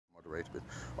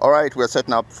Alright, we're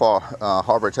setting up for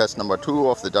harbor test number 2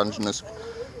 of the Dungeness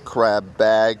crab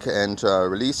bag and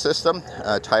release system.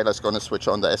 Tyler's going to switch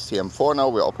on the STM4 now.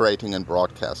 We're operating in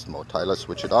broadcast mode. Tyler,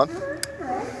 switch it on.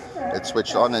 It's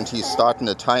switched on and he's starting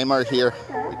a timer here.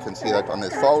 We can see that on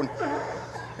his phone.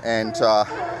 And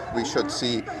we should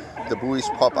see the buoys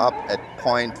pop up at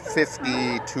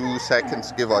 0.52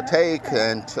 seconds, give or take.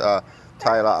 And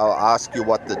Tyler, I'll ask you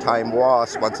what the time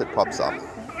was once it pops up.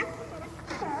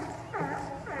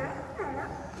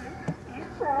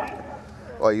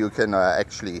 Or you can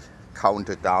actually count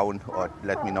it down or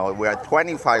let me know. We're at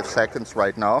 25 seconds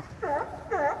right now.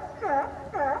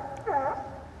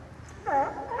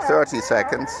 30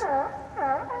 seconds.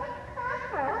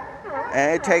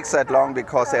 And it takes that long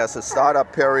because there's a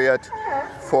startup period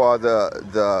for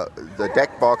the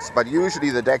deck box, but usually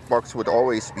the deck box would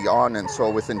always be on, and so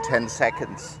within 10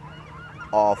 seconds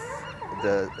of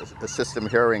the system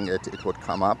hearing it, it would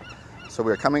come up. So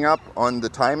we're coming up on the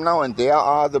time now, and there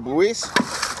are the buoys.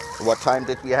 What time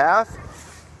did we have?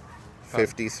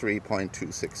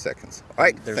 53.26 seconds. All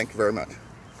right, thank you very much.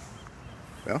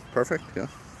 Yeah, perfect, yeah.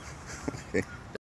 Okay.